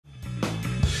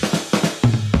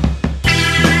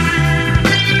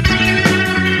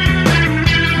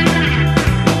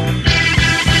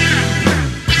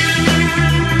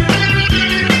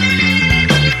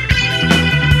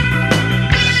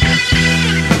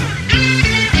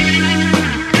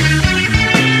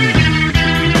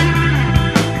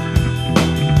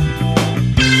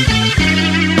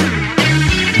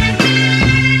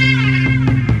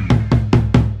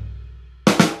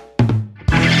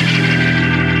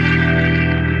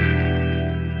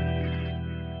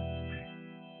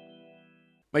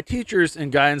My teachers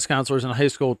and guidance counselors in high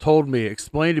school told me,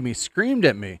 explained to me, screamed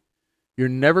at me, you're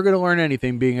never going to learn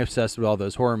anything being obsessed with all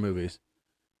those horror movies.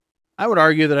 I would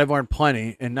argue that I've learned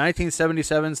plenty, and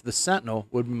 1977's The Sentinel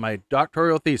would be my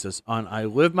doctoral thesis on I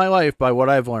live my life by what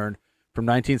I've learned from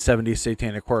 1970s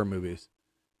satanic horror movies.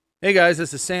 Hey guys,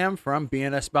 this is Sam from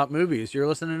BNS About Movies. You're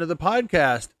listening to the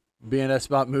podcast BNS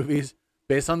About Movies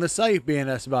based on the site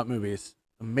BNS About Movies.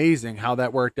 Amazing how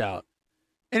that worked out.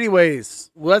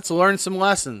 Anyways, let's learn some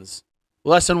lessons.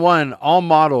 Lesson 1, all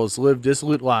models live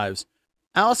dissolute lives.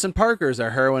 Allison Parker is our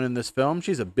heroine in this film.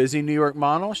 She's a busy New York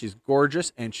model, she's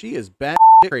gorgeous, and she is bad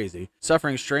crazy,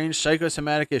 suffering strange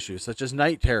psychosomatic issues such as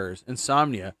night terrors,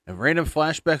 insomnia, and random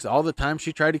flashbacks all the time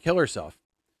she tried to kill herself.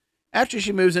 After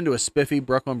she moves into a spiffy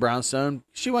Brooklyn brownstone,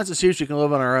 she wants to see if she can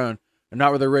live on her own, and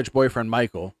not with her rich boyfriend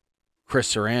Michael,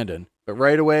 Chris Sarandon. But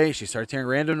right away, she starts hearing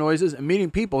random noises and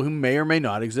meeting people who may or may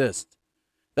not exist.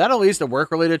 That'll lead to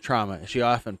work-related trauma, as she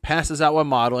often passes out while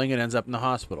modeling and ends up in the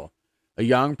hospital. A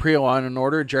young pre-law and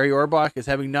order, Jerry Orbach, is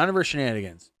having none of her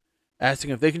shenanigans,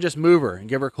 asking if they can just move her and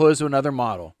give her clothes to another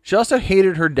model. She also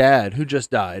hated her dad, who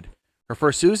just died. Her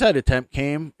first suicide attempt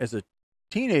came as a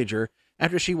teenager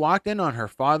after she walked in on her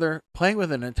father playing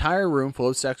with an entire room full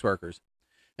of sex workers.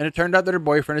 And it turned out that her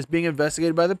boyfriend is being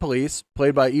investigated by the police,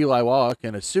 played by Eli Wallach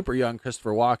and a super young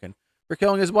Christopher Walken, for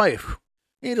killing his wife.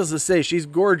 Needless to say, she's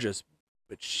gorgeous,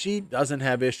 but she doesn't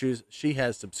have issues. She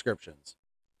has subscriptions.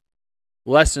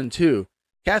 Lesson 2.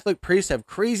 Catholic priests have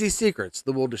crazy secrets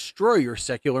that will destroy your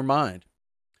secular mind.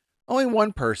 Only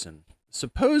one person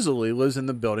supposedly lives in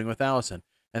the building with Allison,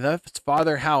 and that's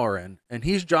Father Halloran, and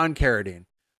he's John Carradine,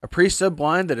 a priest so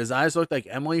blind that his eyes look like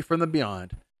Emily from the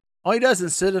Beyond. All he does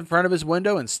is sit in front of his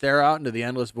window and stare out into the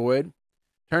endless void.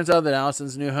 Turns out that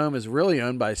Allison's new home is really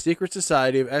owned by a secret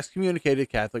society of excommunicated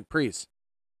Catholic priests.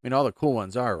 I mean, all the cool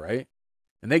ones are, right?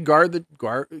 And they guard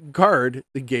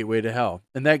the gateway to hell.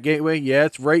 And that gateway, yeah,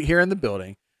 it's right here in the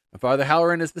building. And Father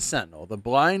Halloran is the Sentinel, the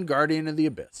blind guardian of the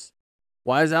abyss.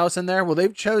 Why is Allison there? Well,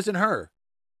 they've chosen her.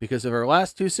 Because of her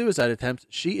last 2 suicide attempts,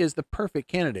 she is the perfect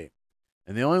candidate.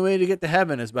 And the only way to get to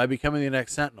heaven is by becoming the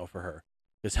next Sentinel for her.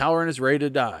 Because Halloran is ready to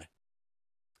die.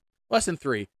 Lesson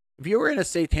 3. If you were in a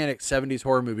satanic 70s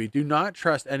horror movie, do not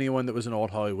trust anyone that was an old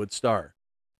Hollywood star.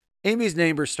 Amy's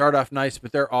neighbors start off nice,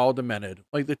 but they're all demented,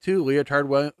 like the 2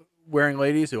 leotard-wearing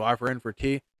ladies who offer in for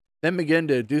tea, then begin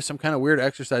to do some kind of weird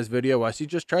exercise video while she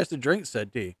just tries to drink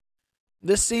said tea.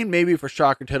 This scene may be for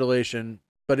shock or titillation,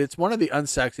 but it's one of the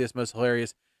unsexiest, most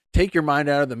hilarious, take your mind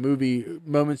out of the movie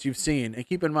moments you've seen, and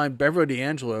keep in mind Beverly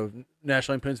D'Angelo of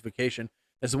National Lampoon's Vacation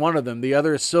is one of them. The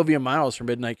other is Sylvia Miles from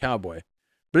Midnight Cowboy.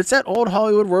 But it's that old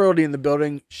Hollywood royalty in the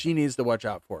building she needs to watch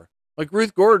out for. Like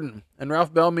Ruth Gordon and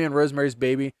Ralph Bellamy and Rosemary's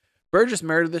Baby, Burgess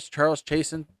Meredith's Charles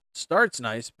Chasen starts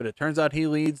nice, but it turns out he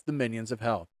leads the minions of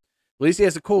hell. At least he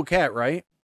has a cool cat, right?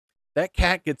 That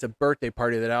cat gets a birthday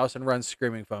party that Allison runs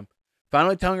screaming from,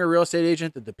 finally telling her real estate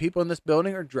agent that the people in this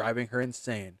building are driving her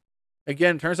insane.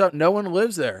 Again, turns out no one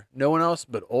lives there. No one else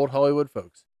but old Hollywood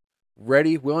folks.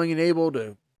 Ready, willing, and able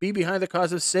to be behind the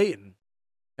cause of Satan.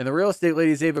 And the real estate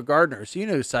lady is Ava Gardner, so you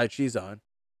know whose side she's on.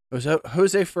 It was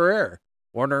Jose Ferrer,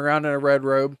 wandering around in a red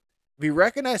robe. If you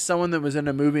recognize someone that was in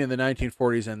a movie in the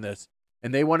 1940s in this,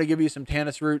 and they want to give you some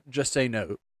Tanis root, just say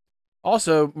no.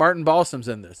 Also, Martin Balsam's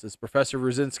in this as Professor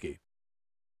Ruzinski.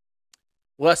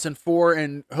 Lesson 4,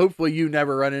 and hopefully you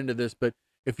never run into this, but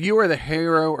if you are the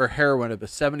hero or heroine of a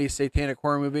 70s satanic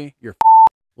horror movie, you're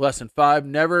Lesson 5,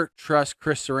 never trust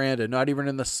Chris Sarandon, not even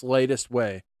in the slightest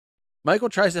way. Michael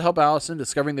tries to help Allison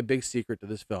discovering the big secret to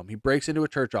this film. He breaks into a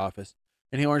church office,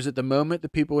 and he learns that the moment the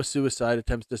people with suicide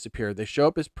attempts disappear, they show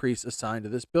up as priests assigned to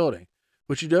this building.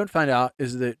 What you don't find out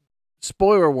is that,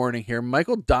 spoiler warning here,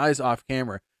 Michael dies off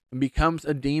camera and becomes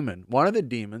a demon, one of the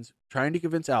demons trying to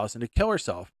convince Allison to kill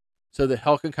herself so that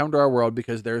hell can come to our world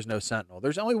because there's no Sentinel.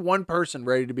 There's only one person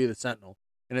ready to be the Sentinel,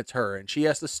 and it's her, and she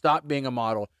has to stop being a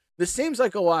model. This seems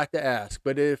like a lot to ask,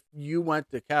 but if you went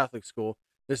to Catholic school,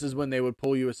 this is when they would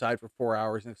pull you aside for 4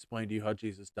 hours and explain to you how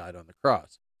Jesus died on the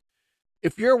cross.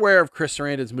 If you're aware of Chris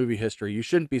Sarandon's movie history, you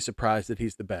shouldn't be surprised that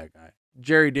he's the bad guy.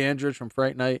 Jerry Dandridge from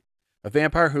Fright Night, a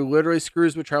vampire who literally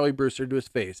screws with Charlie Brewster to his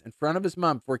face in front of his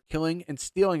mom for killing and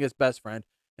stealing his best friend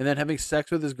and then having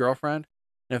sex with his girlfriend.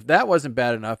 And if that wasn't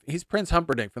bad enough, he's Prince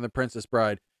Humperdinck from The Princess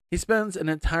Bride. He spends an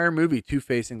entire movie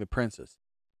two-facing the princess.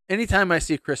 Anytime I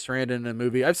see Chris Sarandon in a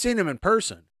movie, I've seen him in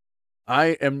person.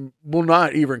 Will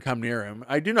not even come near him.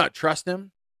 I do not trust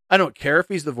him. I don't care if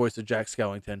he's the voice of Jack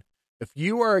Skellington. If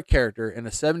you are a character in a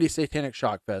 70s satanic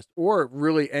shock fest or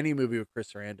really any movie with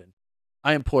Chris Sarandon,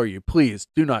 I implore you, please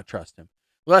do not trust him.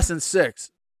 Lesson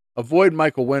 6, avoid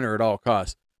Michael Winner at all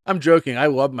costs. I'm joking. I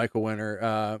love Michael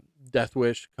Winner. Death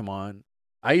Wish, come on.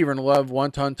 I even love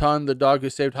Wonton Ton, the dog who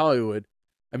saved Hollywood.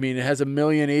 I mean, it has a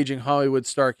million aging Hollywood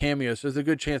star cameos, so there's a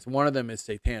good chance one of them is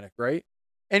satanic, right?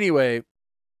 Anyway,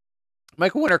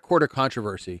 Michael Winner courted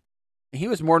controversy. He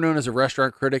was more known as a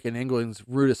restaurant critic and England's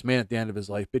rudest man at the end of his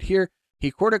life, but here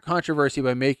he courted controversy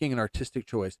by making an artistic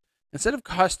choice. Instead of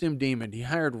costume demon, he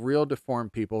hired real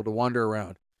deformed people to wander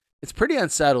around. It's pretty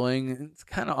unsettling. It's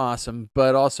kind of awesome,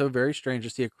 but also very strange to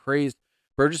see a crazed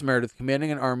Burgess Meredith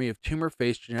commanding an army of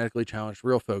tumor-faced, genetically challenged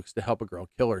real folks to help a girl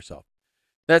kill herself.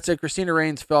 That said, Christina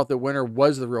Rains felt that Winter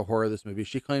was the real horror of this movie.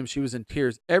 She claims she was in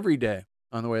tears every day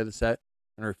on the way to the set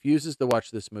and refuses to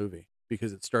watch this movie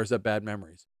because it stirs up bad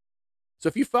memories. So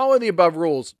if you follow the above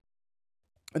rules,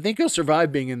 I think you'll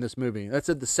survive being in this movie. That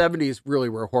said, the 70s really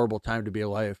were a horrible time to be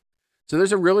alive. So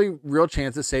there's a really real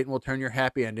chance that Satan will turn your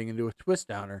happy ending into a twist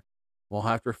downer. We'll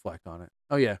have to reflect on it.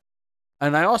 Oh, yeah.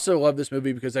 And I also love this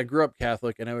movie because I grew up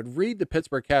Catholic, and I would read the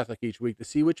Pittsburgh Catholic each week to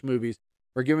see which movies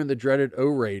were given the dreaded O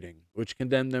rating, which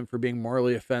condemned them for being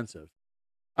morally offensive.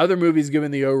 Other movies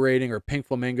given the O rating are Pink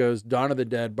Flamingos, Dawn of the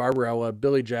Dead, Barbarella,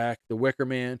 Billy Jack, The Wicker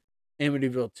Man,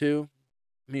 Amityville 2.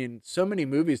 I mean, so many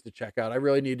movies to check out. I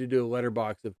really need to do a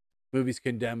letterbox of movies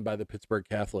condemned by the Pittsburgh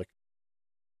Catholic.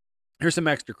 Here's some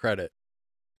extra credit.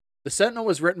 The Sentinel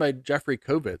was written by Jeffrey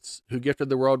Kovitz, who gifted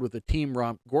the world with the Team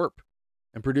Romp Gorp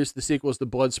and produced the sequels to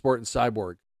Bloodsport and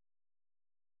Cyborg.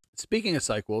 Speaking of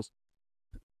sequels,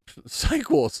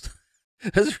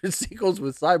 those are sequels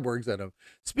with cyborgs in them.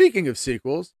 Speaking of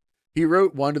sequels, he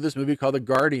wrote one to this movie called The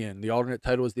Guardian. The alternate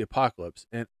title was The Apocalypse,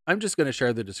 and I'm just going to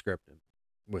share the description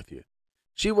with you.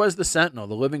 She was the Sentinel,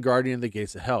 the living guardian of the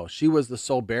gates of hell. She was the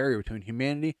sole barrier between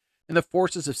humanity and the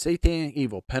forces of satanic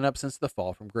evil pent up since the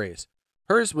fall from grace.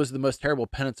 Hers was the most terrible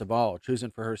penance of all.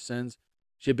 Chosen for her sins,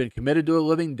 she had been committed to a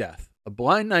living death, a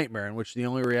blind nightmare in which the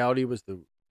only reality was the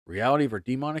reality of her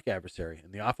demonic adversary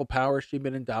and the awful power she'd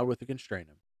been endowed with to constrain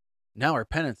him. Now her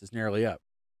penance is nearly up.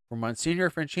 For Monsignor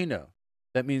Francino,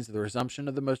 that means the resumption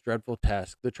of the most dreadful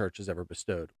task the church has ever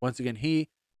bestowed. Once again, he,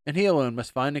 and he alone,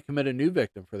 must find and commit a new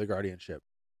victim for the guardianship,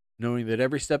 knowing that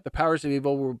every step the powers of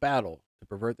evil will battle to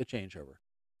pervert the changeover.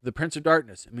 For the Prince of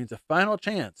Darkness, it means a final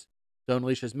chance to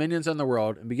unleash his minions on the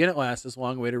world and begin at last this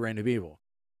long-awaited reign of evil.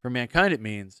 For mankind, it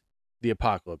means the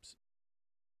apocalypse.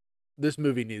 This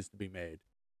movie needs to be made.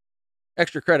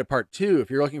 Extra credit part 2,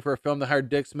 if you're looking for a film that hired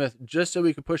Dick Smith just so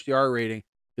we could push the R rating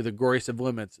to the goriest of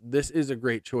limits, this is a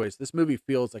great choice. This movie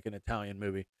feels like an Italian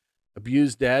movie.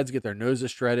 Abused dads get their noses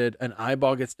shredded, an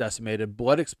eyeball gets decimated,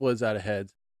 blood explodes out of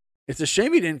heads. It's a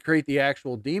shame he didn't create the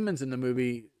actual demons in the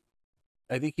movie.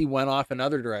 I think he went off in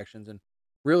other directions, and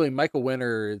really, Michael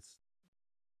Winner is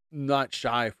not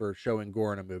shy for showing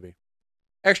gore in a movie.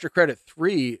 Extra credit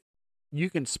 3, you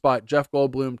can spot Jeff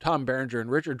Goldblum, Tom Berenger, and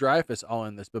Richard Dreyfuss all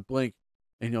in this, but blink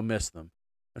and you'll miss them.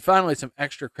 And finally, some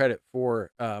extra credit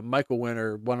for Michael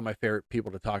Winner, one of my favorite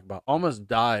people to talk about, almost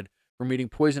died from eating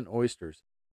poisoned oysters,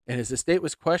 and his estate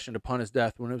was questioned upon his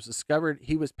death when it was discovered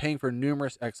he was paying for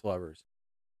numerous ex-lovers.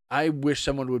 I wish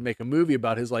someone would make a movie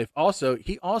about his life. Also,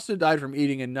 he also died from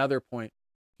eating another point.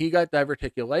 He got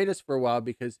diverticulitis for a while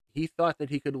because he thought that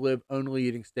he could live only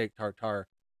eating steak tartare.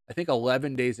 I think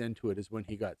 11 days into it is when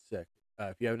he got sick.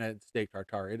 If you haven't had steak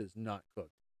tartare, it is not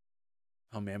cooked.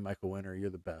 Oh man, Michael Winner, you're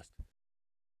the best.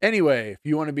 Anyway, if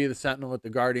you want to be the Sentinel at the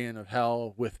Guardian of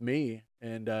Hell with me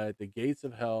and at the Gates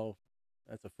of Hell,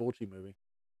 that's a Fulci movie.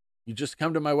 You just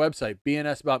come to my website,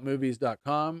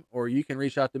 bnsaboutmovies.com, or you can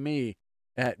reach out to me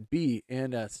at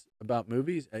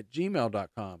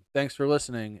bnsaboutmovies@gmail.com. Thanks for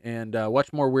listening, and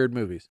watch more weird movies.